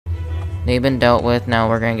They've been dealt with. Now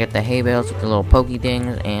we're gonna get the hay bales with the little pokey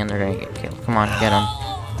things, and they're gonna get killed. Come on, get them.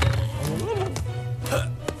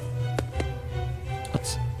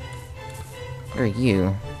 What are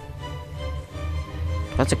you?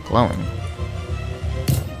 That's it glowing.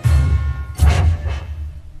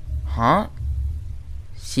 Huh?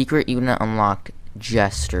 Secret unit unlocked.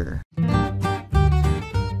 Jester.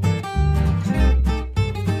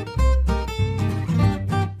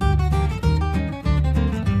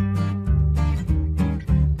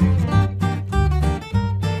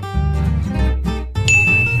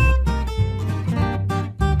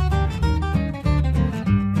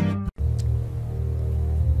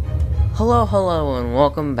 Hello, and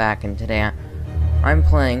welcome back, and today I'm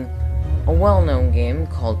playing a well-known game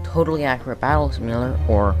called Totally Accurate Battle Simulator,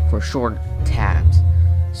 or for short, TABS.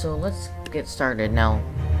 So let's get started. Now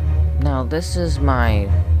this is my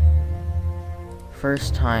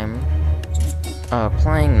first time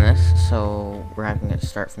playing this, so we're having to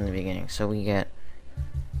start from the beginning. So we get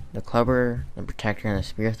the clubber, the protector, and the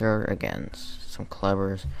spear thrower. Again, some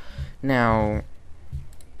clubbers. Now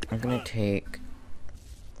I'm gonna take.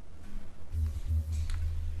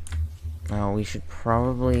 Now we should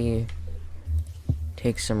probably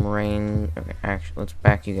take some rain. Okay, actually, let's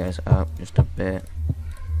back you guys up just a bit,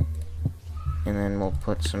 and then we'll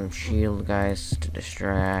put some shield guys to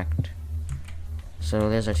distract. So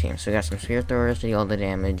there's our team. So we got some spear throwers to deal the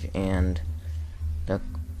damage, and the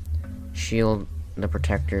shield, the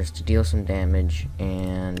protectors to deal some damage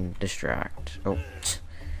and distract. Oh.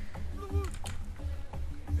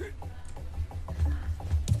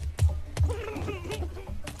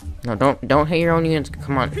 No, don't hit your own units.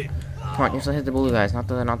 Come on, you have to hit the blue guys, not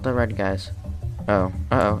the red guys.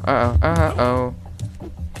 Uh-oh.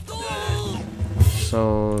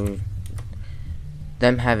 So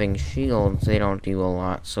them having shields, they don't do a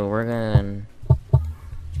lot. So we're gonna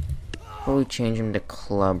probably change them to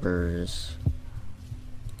clubbers.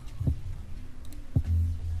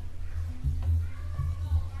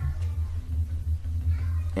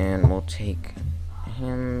 And we'll take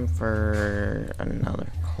him for another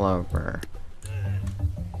clubber.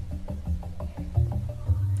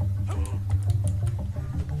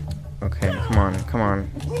 Okay, come on. Come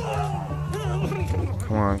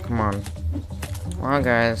on,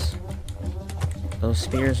 guys. Those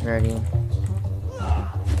spears ready. You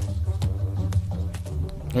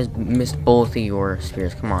guys missed both of your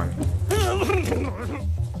spears. Come on. Come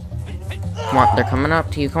on, they're coming up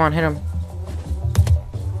to you. Come on, hit them.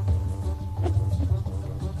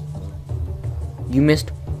 You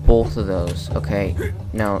missed both of those. Okay.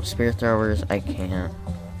 No, spear throwers, I can't.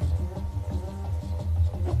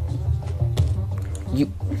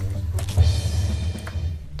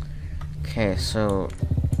 Okay, so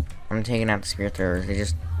I'm taking out the spear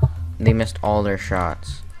throwers. They missed all their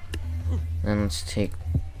shots. Then let's take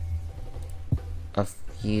a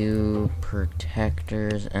few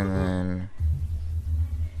protectors and then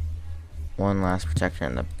one last protector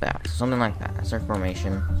in the back. So something like that. That's our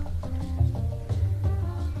formation.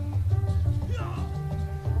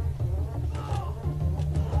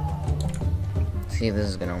 See if this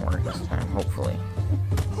is gonna work this time, hopefully.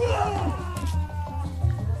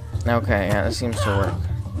 Okay, yeah, this seems to work.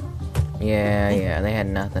 Yeah, they had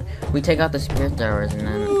nothing. We take out the spear throwers and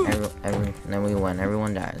then we win.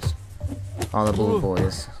 Everyone dies. All the blue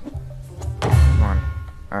boys. Come on.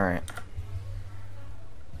 Alright.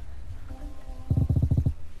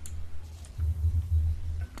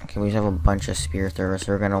 Okay, we have a bunch of spear throwers,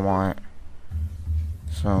 so we're gonna want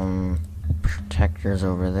some protectors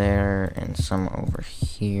over there and some over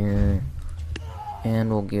here,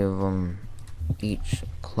 and we'll give them each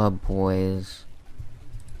club boys.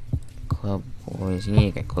 You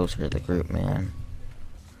need to get closer to the group, man.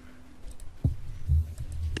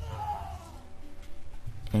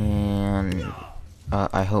 And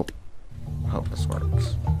I hope this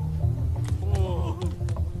works.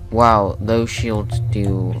 Wow, those shields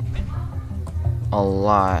do a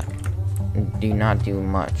lot. Do not do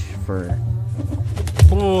much for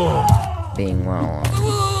being well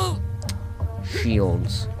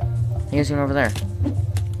shields. You guys see him over there?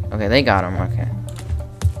 Okay, they got him. Okay.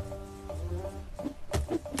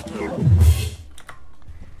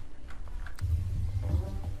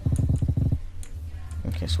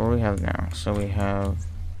 Okay, so what do we have now? So we have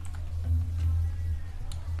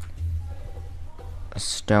a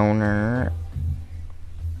stoner.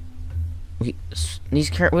 We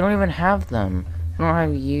don't even have them. We don't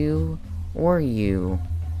have you or you.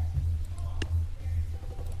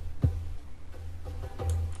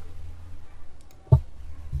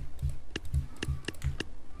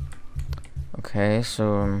 Okay,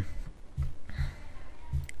 so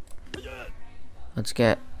Let's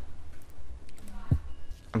get...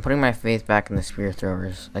 I'm putting my faith back in the spear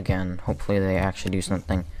throwers again. Hopefully they actually do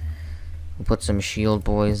something. We'll put some shield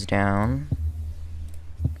boys down.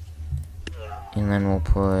 And then we'll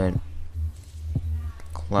put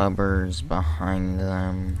clubbers behind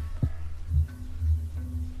them.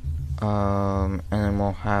 And then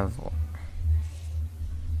we'll have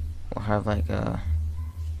like a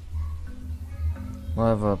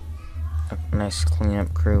nice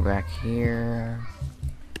cleanup crew back here.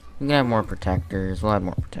 We can have more protectors. We'll add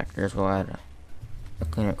more protectors. We'll add a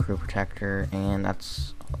cleanup crew protector, and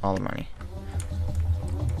that's all the money.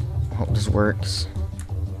 I hope this works.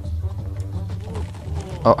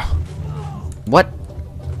 Oh, what?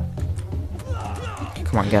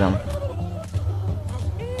 Come on, get him.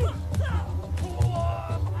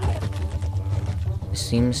 It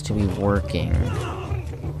seems to be working.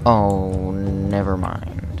 Oh, never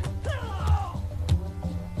mind.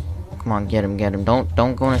 Come on, get him, get him.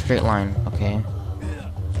 Don't go in a straight line, okay?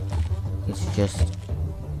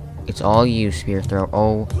 It's all you, spear throw.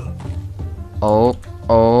 Oh,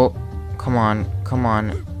 come on, come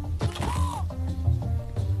on.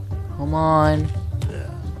 Come on.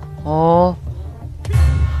 Oh.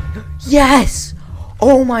 Yes!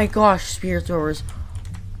 Oh my gosh, spear throwers.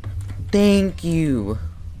 Thank you.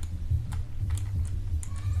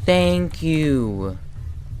 Thank you.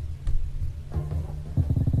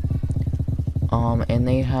 And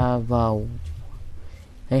they have a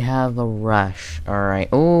rush. Alright.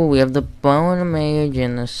 Oh, we have the bone mage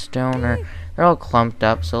and the stoner. They're all clumped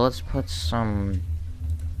up, so let's put some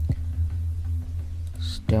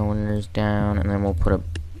stoners down, and then we'll put a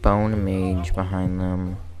bone mage behind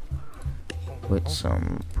them with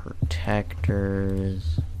some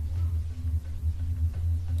protectors.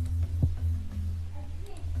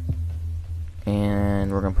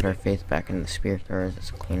 And we're gonna put our faith back in the spear throwers. It's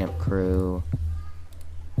a cleanup crew.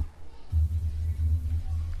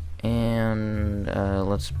 And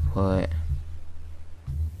let's put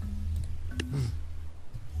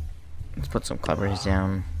some clubbers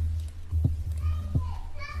down.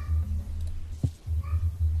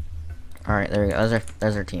 Alright, there we go.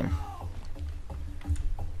 There's our team.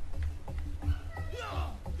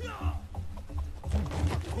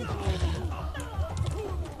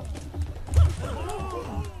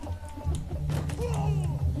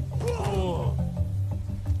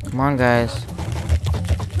 Come on, guys.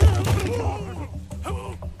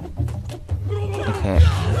 Okay.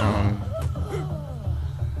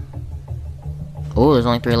 Oh, there's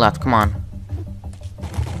only 3 left. Come on.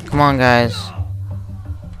 Come on, guys.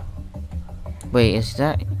 Wait, is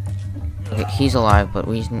that... Okay, he's alive, but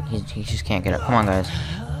he just can't get up. Come on, guys.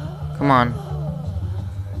 Come on.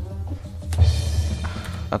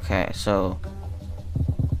 Okay, so...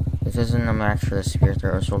 this isn't a match for the spear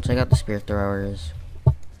throwers, so we'll take out the spear throwers.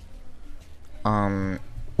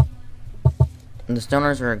 The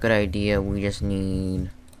stoners are a good idea. We just need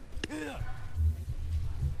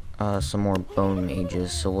some more bone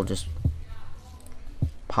mages, so we'll just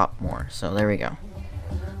pop more. So there we go.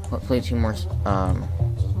 Hopefully 2 more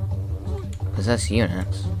possessed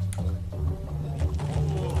units.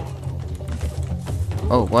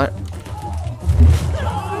 Oh, what?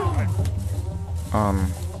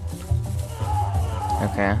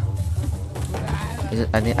 Okay.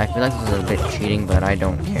 I feel like this is a bit cheating, but I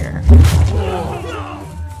don't care.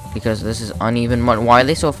 Because this is uneven mud. Why are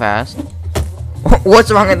they so fast?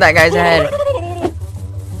 What's wrong with that guy's head?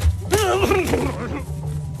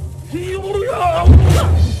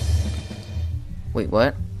 Wait,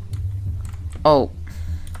 what? Oh.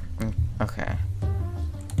 Okay.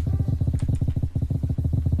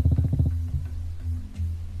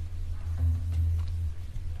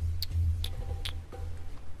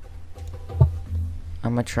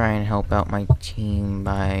 I'm gonna try and help out my team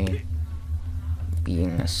by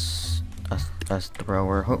being a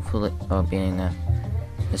thrower. Hopefully, being a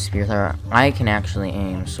spear thrower. I can actually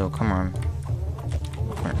aim, so come on.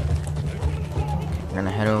 Okay, we're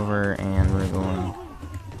gonna head over and we're going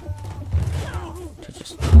to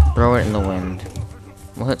just throw it in the wind.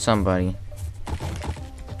 We'll hit somebody.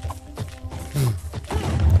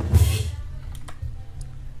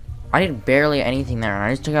 I did barely anything there, and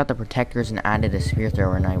I just took out the protectors and added a spear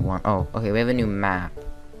thrower, and I won. Oh, okay, we have a new map.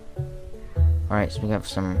 Alright, so we have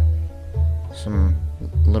some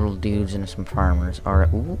little dudes and some farmers.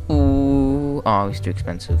 Alright, ooh, oh, he's too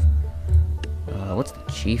expensive. What's the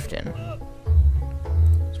chieftain?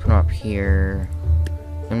 Let's put him up here.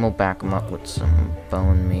 And we'll back him up with some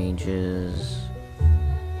bone mages.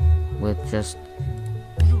 With just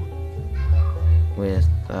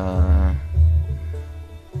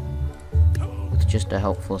a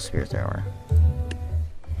helpful spear thrower.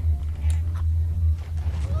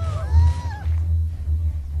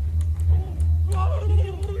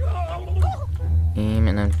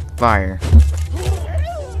 fire.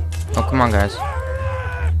 Oh, come on, guys.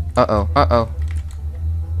 Uh-oh, uh-oh.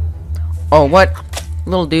 Oh, what?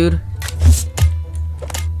 Little dude.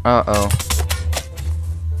 Uh-oh.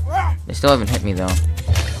 They still haven't hit me, though.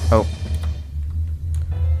 Oh.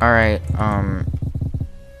 Alright,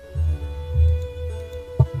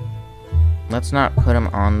 let's not put him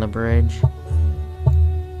on the bridge.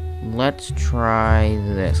 Let's try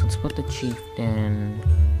this. Let's put the chieftain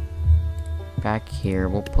back here.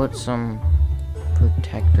 We'll put some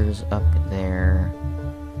protectors up there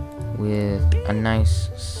with a nice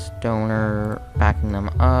stoner backing them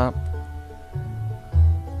up.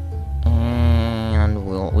 And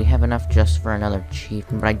we have enough just for another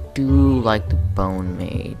chieftain, but I do like the bone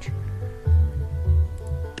mage.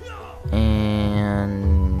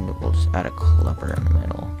 And we'll just add a clubber in the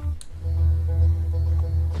middle.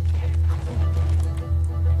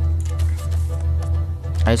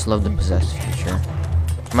 I just love the possessed feature.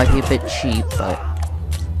 It might be a bit cheap, but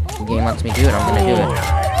the game lets me do it. I'm gonna do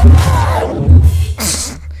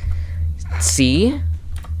it. See?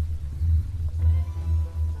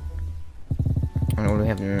 And what do we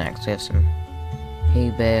have next? We have some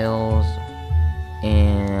hay bales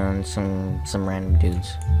and some random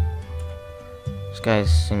dudes. This guy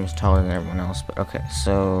seems taller than everyone else, but okay.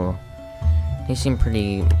 So they seem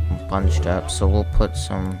pretty bunched up. So we'll put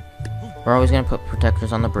some. We're always gonna put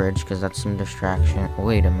protectors on the bridge because that's some distraction.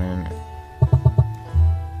 Wait a minute.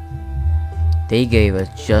 They gave us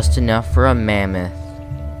just enough for a mammoth.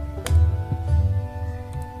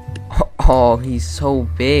 Oh, he's so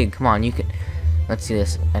big. Come on, you can. Let's see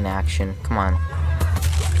this in action. Come on.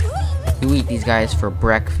 You eat these guys for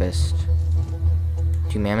breakfast.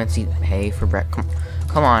 Do mammoths eat hay for breakfast?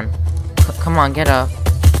 Come on. Come on, get up.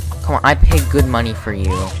 Come on, I pay good money for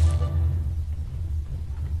you.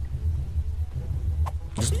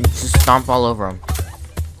 Just stomp all over them.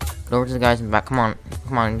 Go over to the guys in the back. Come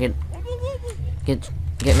on, get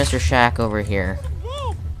Mr. Shack over here.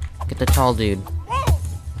 Get the tall dude.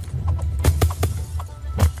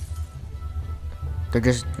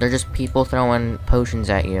 They're just people throwing potions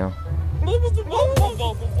at you.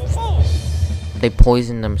 They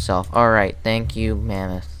poisoned themselves. Alright, thank you,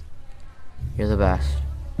 Mammoth. You're the best.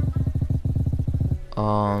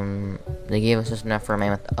 They gave us just enough for a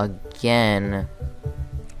Mammoth again.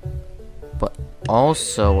 But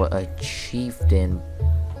also a chieftain.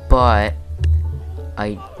 But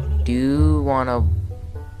I do want a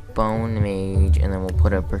bone mage, and then we'll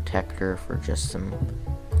put a protector for just some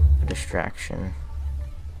distraction.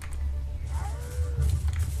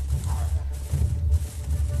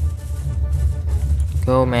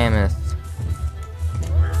 Go mammoth.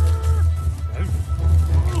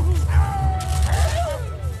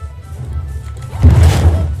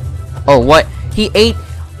 Oh, what? He ate?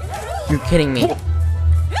 You're kidding me.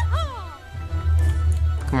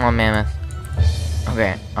 Come on, mammoth.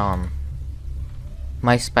 Okay,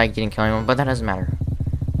 my spike didn't kill anyone, but that doesn't matter.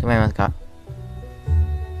 The mammoth got.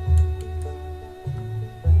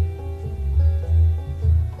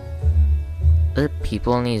 Are there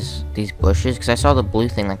people in these bushes? Because I saw the blue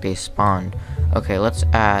thing like they spawned. Okay, let's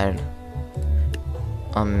add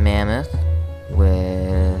a mammoth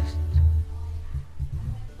with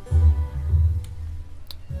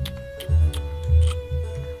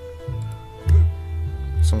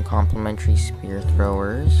some complimentary spear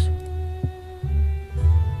throwers.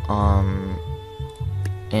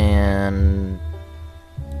 And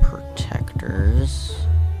protectors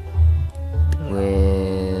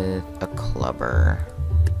with a clubber.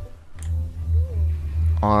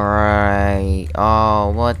 Alright.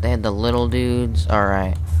 Oh, what? They had the little dudes?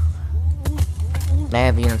 Alright. They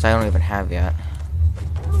have units I don't even have yet.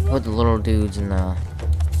 Put the little dudes in the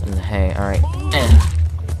hay. Alright.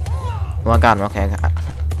 Well, I got him. Okay, I got.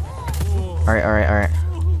 Alright.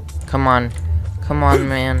 Come on,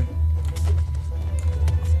 man.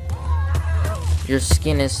 Your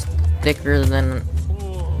skin is thicker than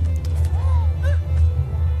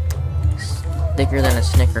a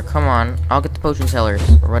Snicker. Come on, I'll get the potion sellers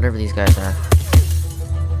or whatever these guys are.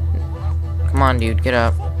 Come on, dude, get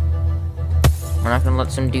up. We're not gonna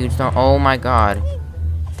let some dudes know. Oh my god,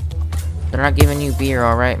 they're not giving you beer,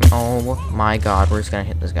 all right? Oh my god, we're just gonna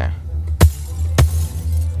hit this guy.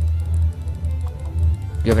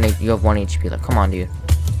 You have 1 HP left. Come on, dude.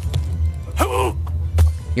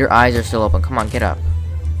 Your eyes are still open. Come on, get up.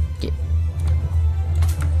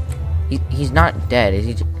 He's not dead, is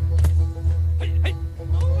he?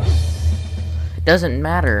 It doesn't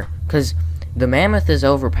matter, because the mammoth is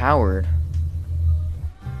overpowered.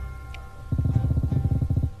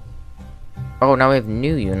 Oh, now we have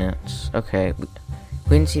new units. Okay. We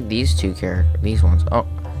didn't see these two characters. These ones. Oh,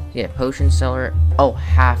 Yeah, potion seller. Oh,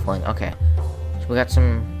 halfling. Okay. So we got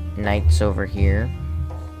some knights over here.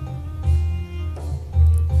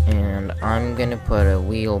 And I'm gonna put a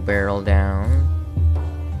wheelbarrow down.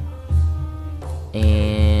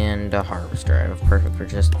 And a harvester. I have perfect for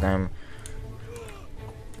just them.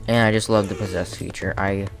 And I just love the possess feature.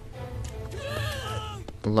 I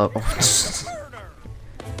love.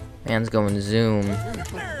 Man's going zoom.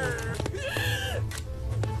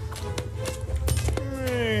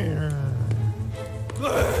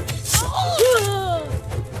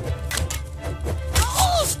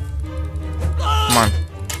 Come on.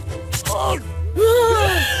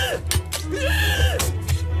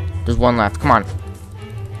 There's one left. Come on.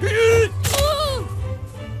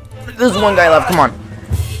 There's one guy left. Come on.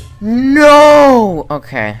 No.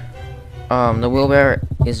 Okay. The wheelbarrow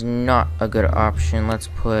is not a good option. Let's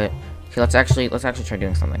put. Okay, let's actually try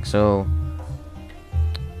doing something. So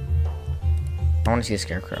I want to see a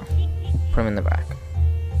scarecrow. Put him in the back,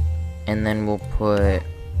 and then we'll put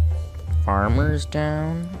farmers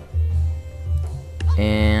down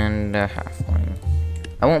and a halfling.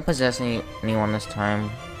 I won't possess anyone this time.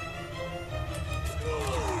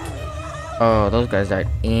 Oh, those guys died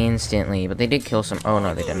instantly, but they did kill some. Oh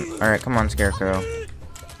no, they didn't. All right, come on, scarecrow.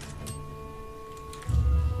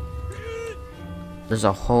 There's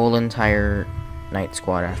a whole entire night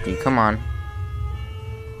squad after you. Come on.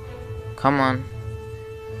 Come on.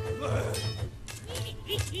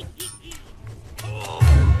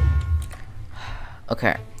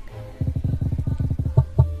 Okay.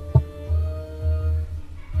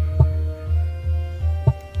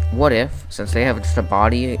 What if, since they have just a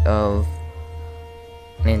body of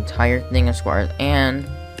an entire thing of squares, and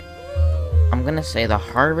I'm gonna say the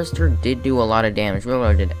harvester did do a lot of damage.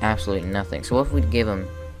 Wheelbarrow did absolutely nothing. So what if we give him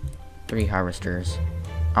 3 harvesters?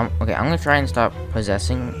 Okay, I'm gonna try and stop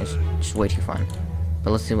possessing. It's just way too fun.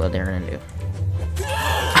 But let's see what they're gonna do.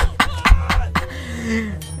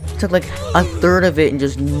 Took like a third of it and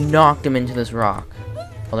just knocked him into this rock.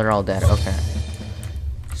 Oh, they're all dead. Okay.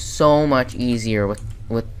 So much easier with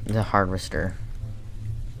the harvester.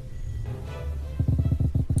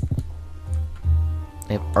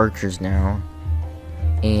 They have archers now.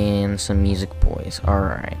 And some music boys.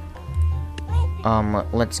 Alright.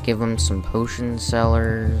 Let's give them some potion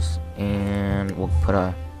sellers. And we'll put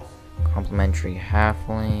a complimentary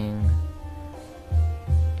halfling.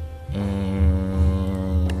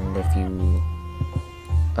 And a few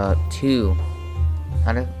 2.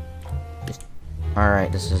 How to just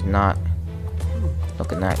alright, this is not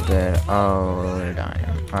looking that good. Oh, they're dying.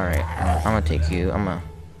 Alright, I'm gonna take you. I'm gonna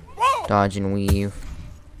dodge and weave.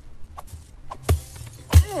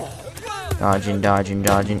 Dodging, dodging,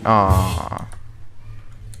 dodging. Aww.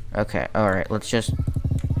 Okay, alright, let's try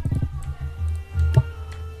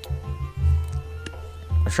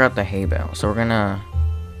out the hay bale. So we're gonna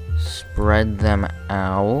spread them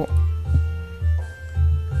out.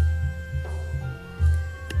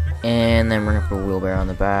 And then we're gonna put a wheelbarrow on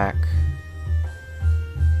the back.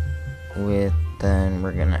 Then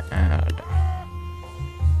we're gonna add.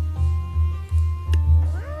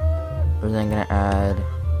 We're then gonna add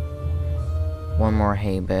one more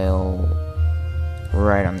hay bale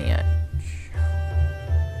right on the edge.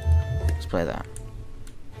 Let's play that.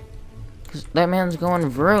 Cause that man's going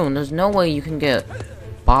vroom. There's no way you can get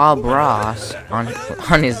Bob Ross on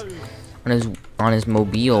his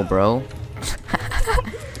mobile, bro.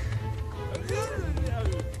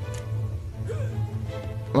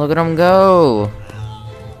 Look at him go.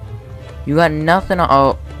 You got nothing.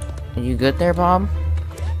 Oh, are you good there, Bob?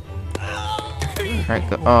 Right,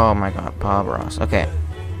 go. Oh my God, Bob Ross. Okay,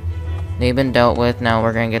 they've been dealt with. Now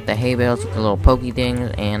we're gonna get the hay bales with the little pokey things,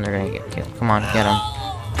 and they're gonna get killed. Come on, get them.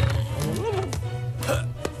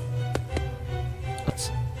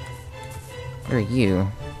 What are you?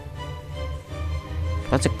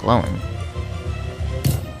 That's a glowing.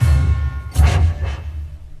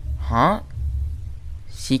 Huh?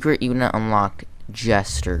 Secret unit unlocked.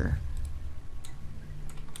 Jester.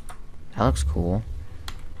 That looks cool.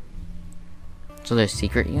 So there's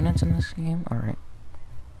secret units in this game? Alright.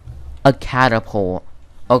 A catapult.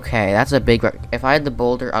 Okay, that's a big... If I had the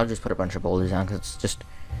boulder, I'll just put a bunch of boulders down, because it's just...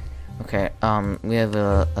 Okay, we have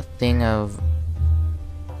a thing of...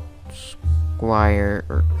 Squire,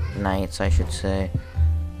 or knights, I should say.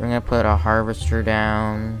 We're gonna put a harvester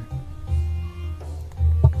down.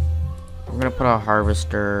 We're gonna put a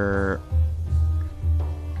harvester...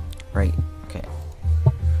 Right, okay.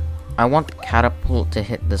 I want the catapult to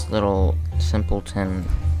hit this little simpleton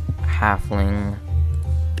halfling.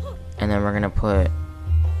 And then we're gonna put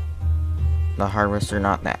the harvester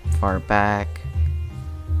not that far back.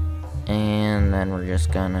 And then we're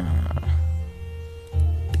just gonna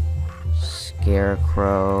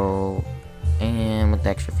scarecrow, and with the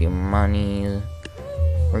extra few money,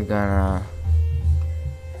 we're gonna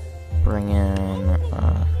bring in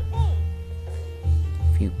a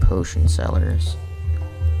few potion sellers.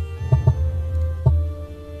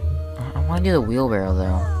 I want to do the wheelbarrow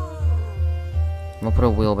though. I'm gonna put a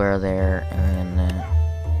wheelbarrow there, and then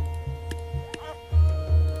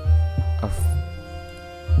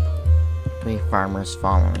three farmers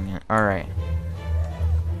following it. Alright.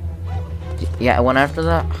 Yeah, I went after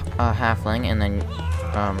the halfling, and then,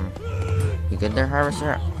 you good there,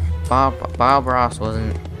 harvester? Bob Ross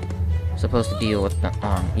wasn't supposed to deal with the,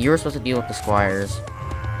 you were supposed to deal with the squires,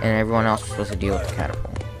 and everyone else was supposed to deal with the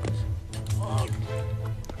catapult.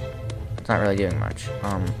 It's not really doing much.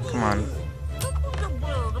 Come on.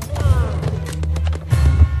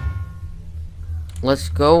 Let's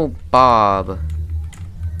go, Bob.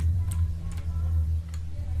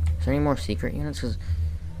 Is there any more secret units? Because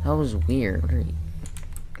that was weird. What are you?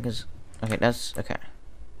 Because, okay, that's, okay.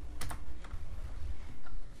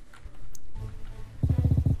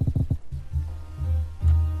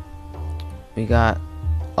 We got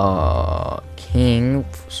a king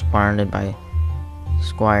surrounded by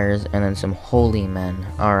squires and then some holy men.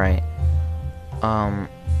 Alright.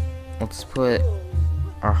 Let's put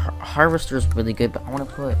our harvester's really good, but I want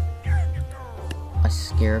to put a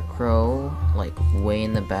scarecrow like way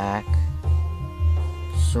in the back,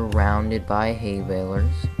 surrounded by hay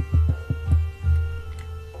balers.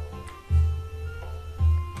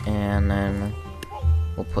 And then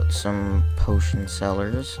we'll put some potion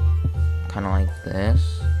sellers, kind of like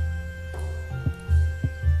this.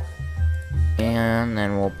 And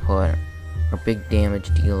then we'll put our big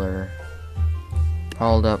damage dealer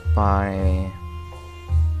hauled up by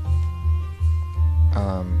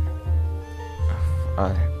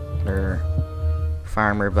their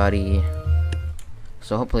farmer buddy.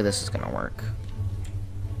 So hopefully this is gonna work.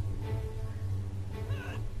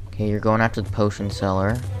 Okay, you're going after the potion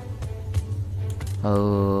seller.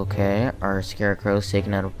 Okay, our scarecrow's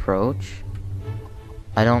taking that approach.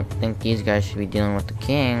 I don't think these guys should be dealing with the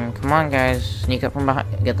king. Come on, guys. Sneak up from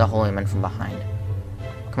behind. Get the holy men from behind.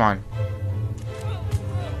 Come on.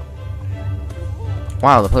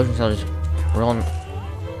 Wow, the potion seller's rolling.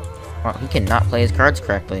 Wow, he cannot play his cards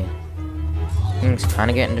correctly. King's kind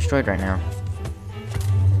of getting destroyed right now.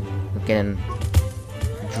 We're getting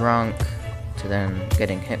drunk to then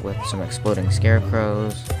getting hit with some exploding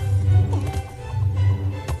scarecrows.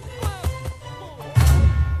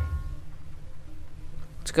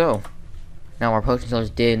 Let's go. Now our potion sellers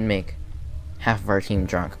did make half of our team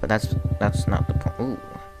drunk, but that's not the point. Ooh.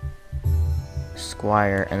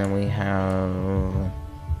 Squire, and then we have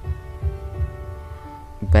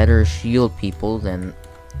better shield people than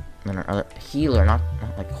our other healer, not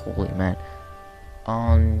like holy man.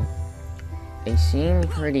 They seem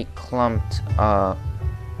pretty clumped up.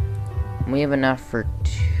 We have enough for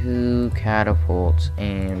 2 catapults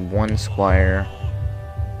and 1 squire.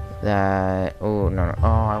 That, oh no, oh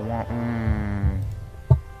I want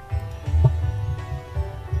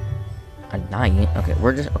a knight.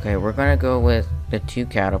 Okay, we're gonna go with the 2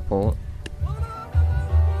 catapult.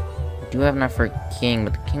 We do have enough for king,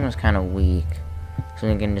 but the king was kind of weak, so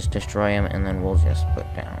we can just destroy him, and then we'll just put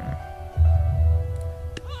down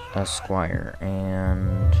a squire.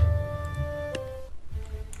 And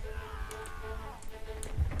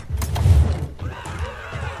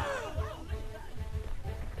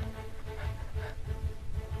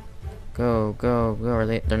go, go, go. Are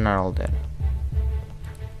they're not all dead.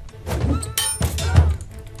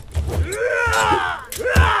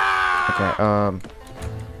 Okay,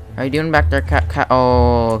 how you doing back there, cat?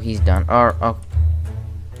 Oh, he's done. Oh.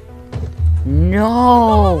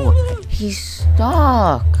 No! He's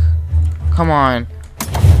stuck! Come on.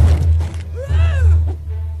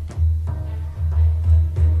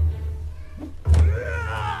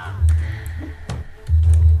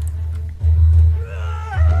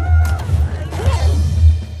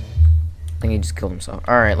 I think he just killed himself.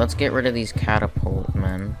 Alright, let's get rid of these catapult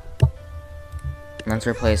men. Let's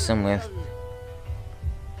replace them with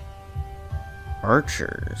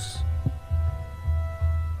archers.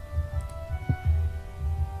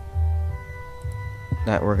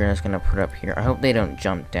 That we're just gonna put up here. I hope they don't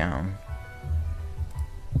jump down.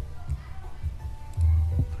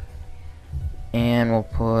 And we'll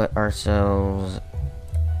put ourselves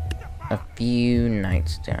a few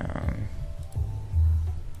knights down.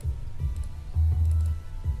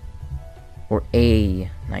 Or a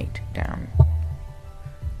knight down.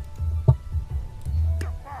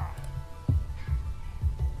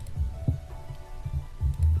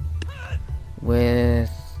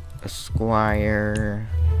 with a squire.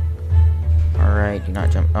 Alright, do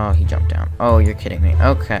not jump. Oh, he jumped down. Oh, you're kidding me.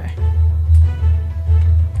 Okay.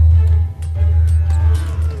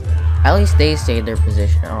 At least they stayed their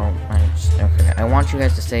position. Oh, okay. I want you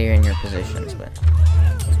guys to stay in your positions, but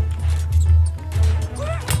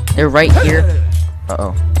they're right here.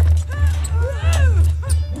 Uh-oh.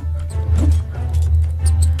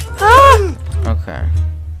 Ah! Okay.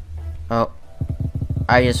 Oh.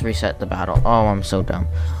 I just reset the battle. Oh, I'm so dumb.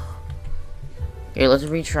 Okay, let's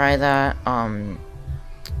retry that. And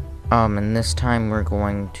this time we're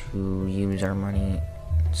going to use our money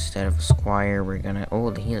instead of a squire. We're gonna.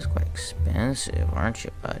 Oh, he is quite expensive, aren't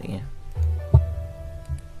you, buddy?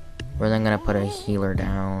 We're then gonna put a healer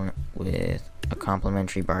down with a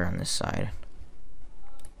complimentary bard on this side.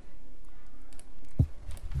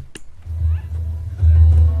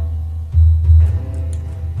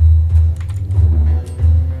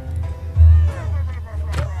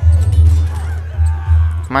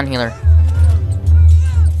 Come on, healer.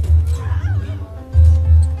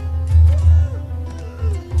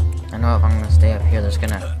 I know if I'm gonna stay up here, there's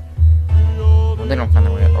gonna. Oh, they don't find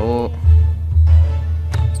their way. Oh.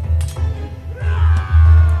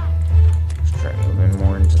 Let's try moving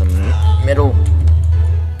more into the middle.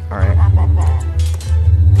 Alright.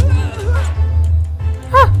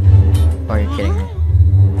 Ah! Oh, you're kidding me.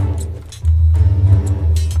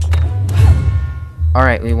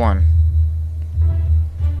 Alright, we won.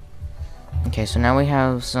 Okay, so now we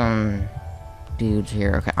have some dudes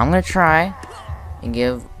here. Okay, I'm gonna try and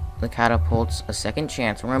give the catapults a second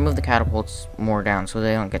chance. We're gonna move the catapults more down so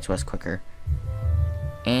they don't get to us quicker.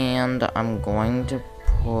 And I'm going to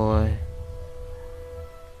put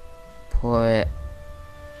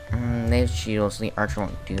they have shields, so the archer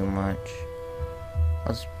won't do much.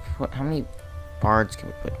 Let's put, how many bards can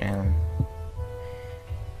we put down?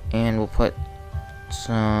 And we'll put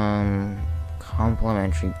some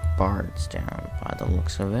complimentary bards down by the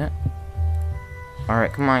looks of it.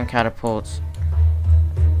 Alright, come on, catapults.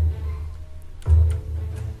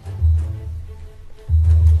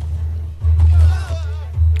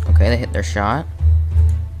 Okay, they hit their shot.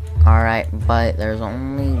 Alright, but there's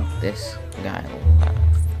only this guy left.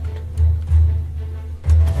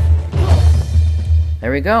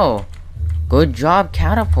 There we go. Good job,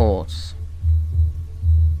 catapults.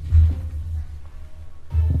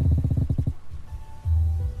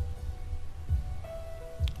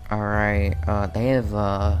 Alright, they have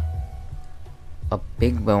a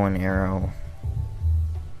big bow and arrow.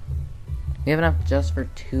 We have enough just for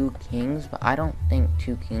 2 kings, but I don't think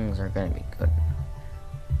 2 kings are gonna be good.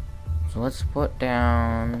 So let's put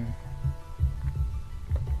down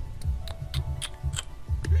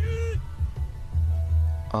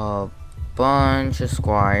a bunch of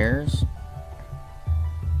squires.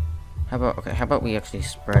 How about we actually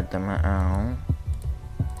spread them out?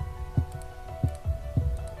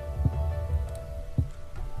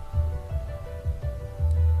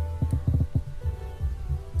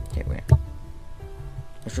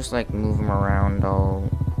 Let's just like move them around all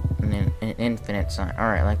in an infinite sign.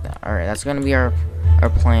 Alright, like that. Alright, that's gonna be our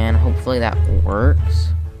plan. Hopefully that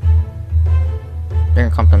works. They're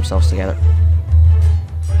gonna clump themselves together.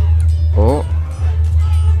 Oh.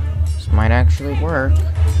 This might actually work.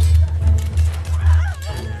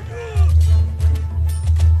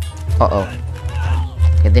 Uh-oh.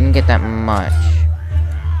 It didn't get that much.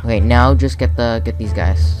 Okay, now just get these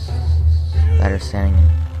guys that are standing in.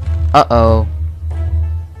 Uh-oh.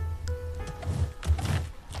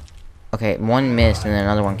 Okay, 1 missed and then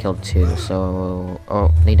another one killed 2, so...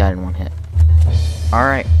 Oh, they died in 1 hit.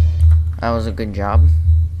 Alright. That was a good job.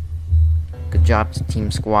 Good job to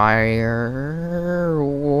Team Squire.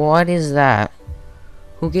 What is that?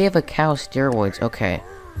 Who gave a cow steroids? Okay.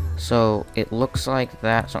 So, it looks like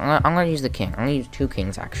that. So, I'm gonna use the king. I'm gonna use 2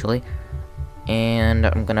 kings, actually. And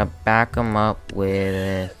I'm gonna back them up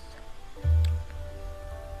with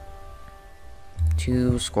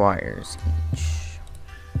 2 squires each.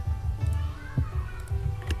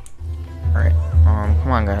 Alright,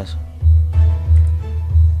 come on, guys.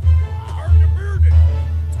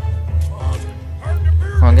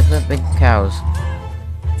 Come on, get the big cows.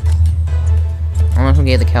 I don't know who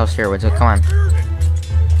gave the cow steroids, so come on.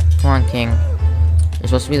 Come on, king. You're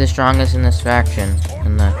supposed to be the strongest in this faction.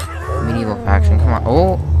 In the medieval faction. Come on.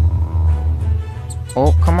 Oh!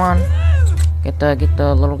 Oh, come on. Get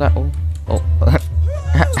the little guy. Oh. Oh.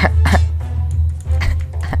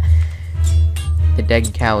 The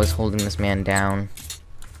dead cow is holding this man down.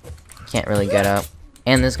 Can't really get up.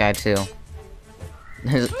 And this guy, too.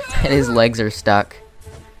 His legs are stuck.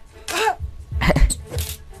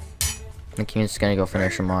 The king's just gonna go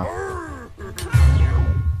finish him off.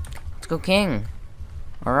 go king.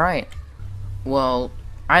 Alright. Well,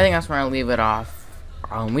 I think that's where I'll leave it off.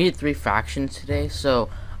 We did 3 factions today, so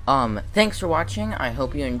thanks for watching. I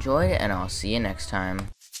hope you enjoyed, and I'll see you next time.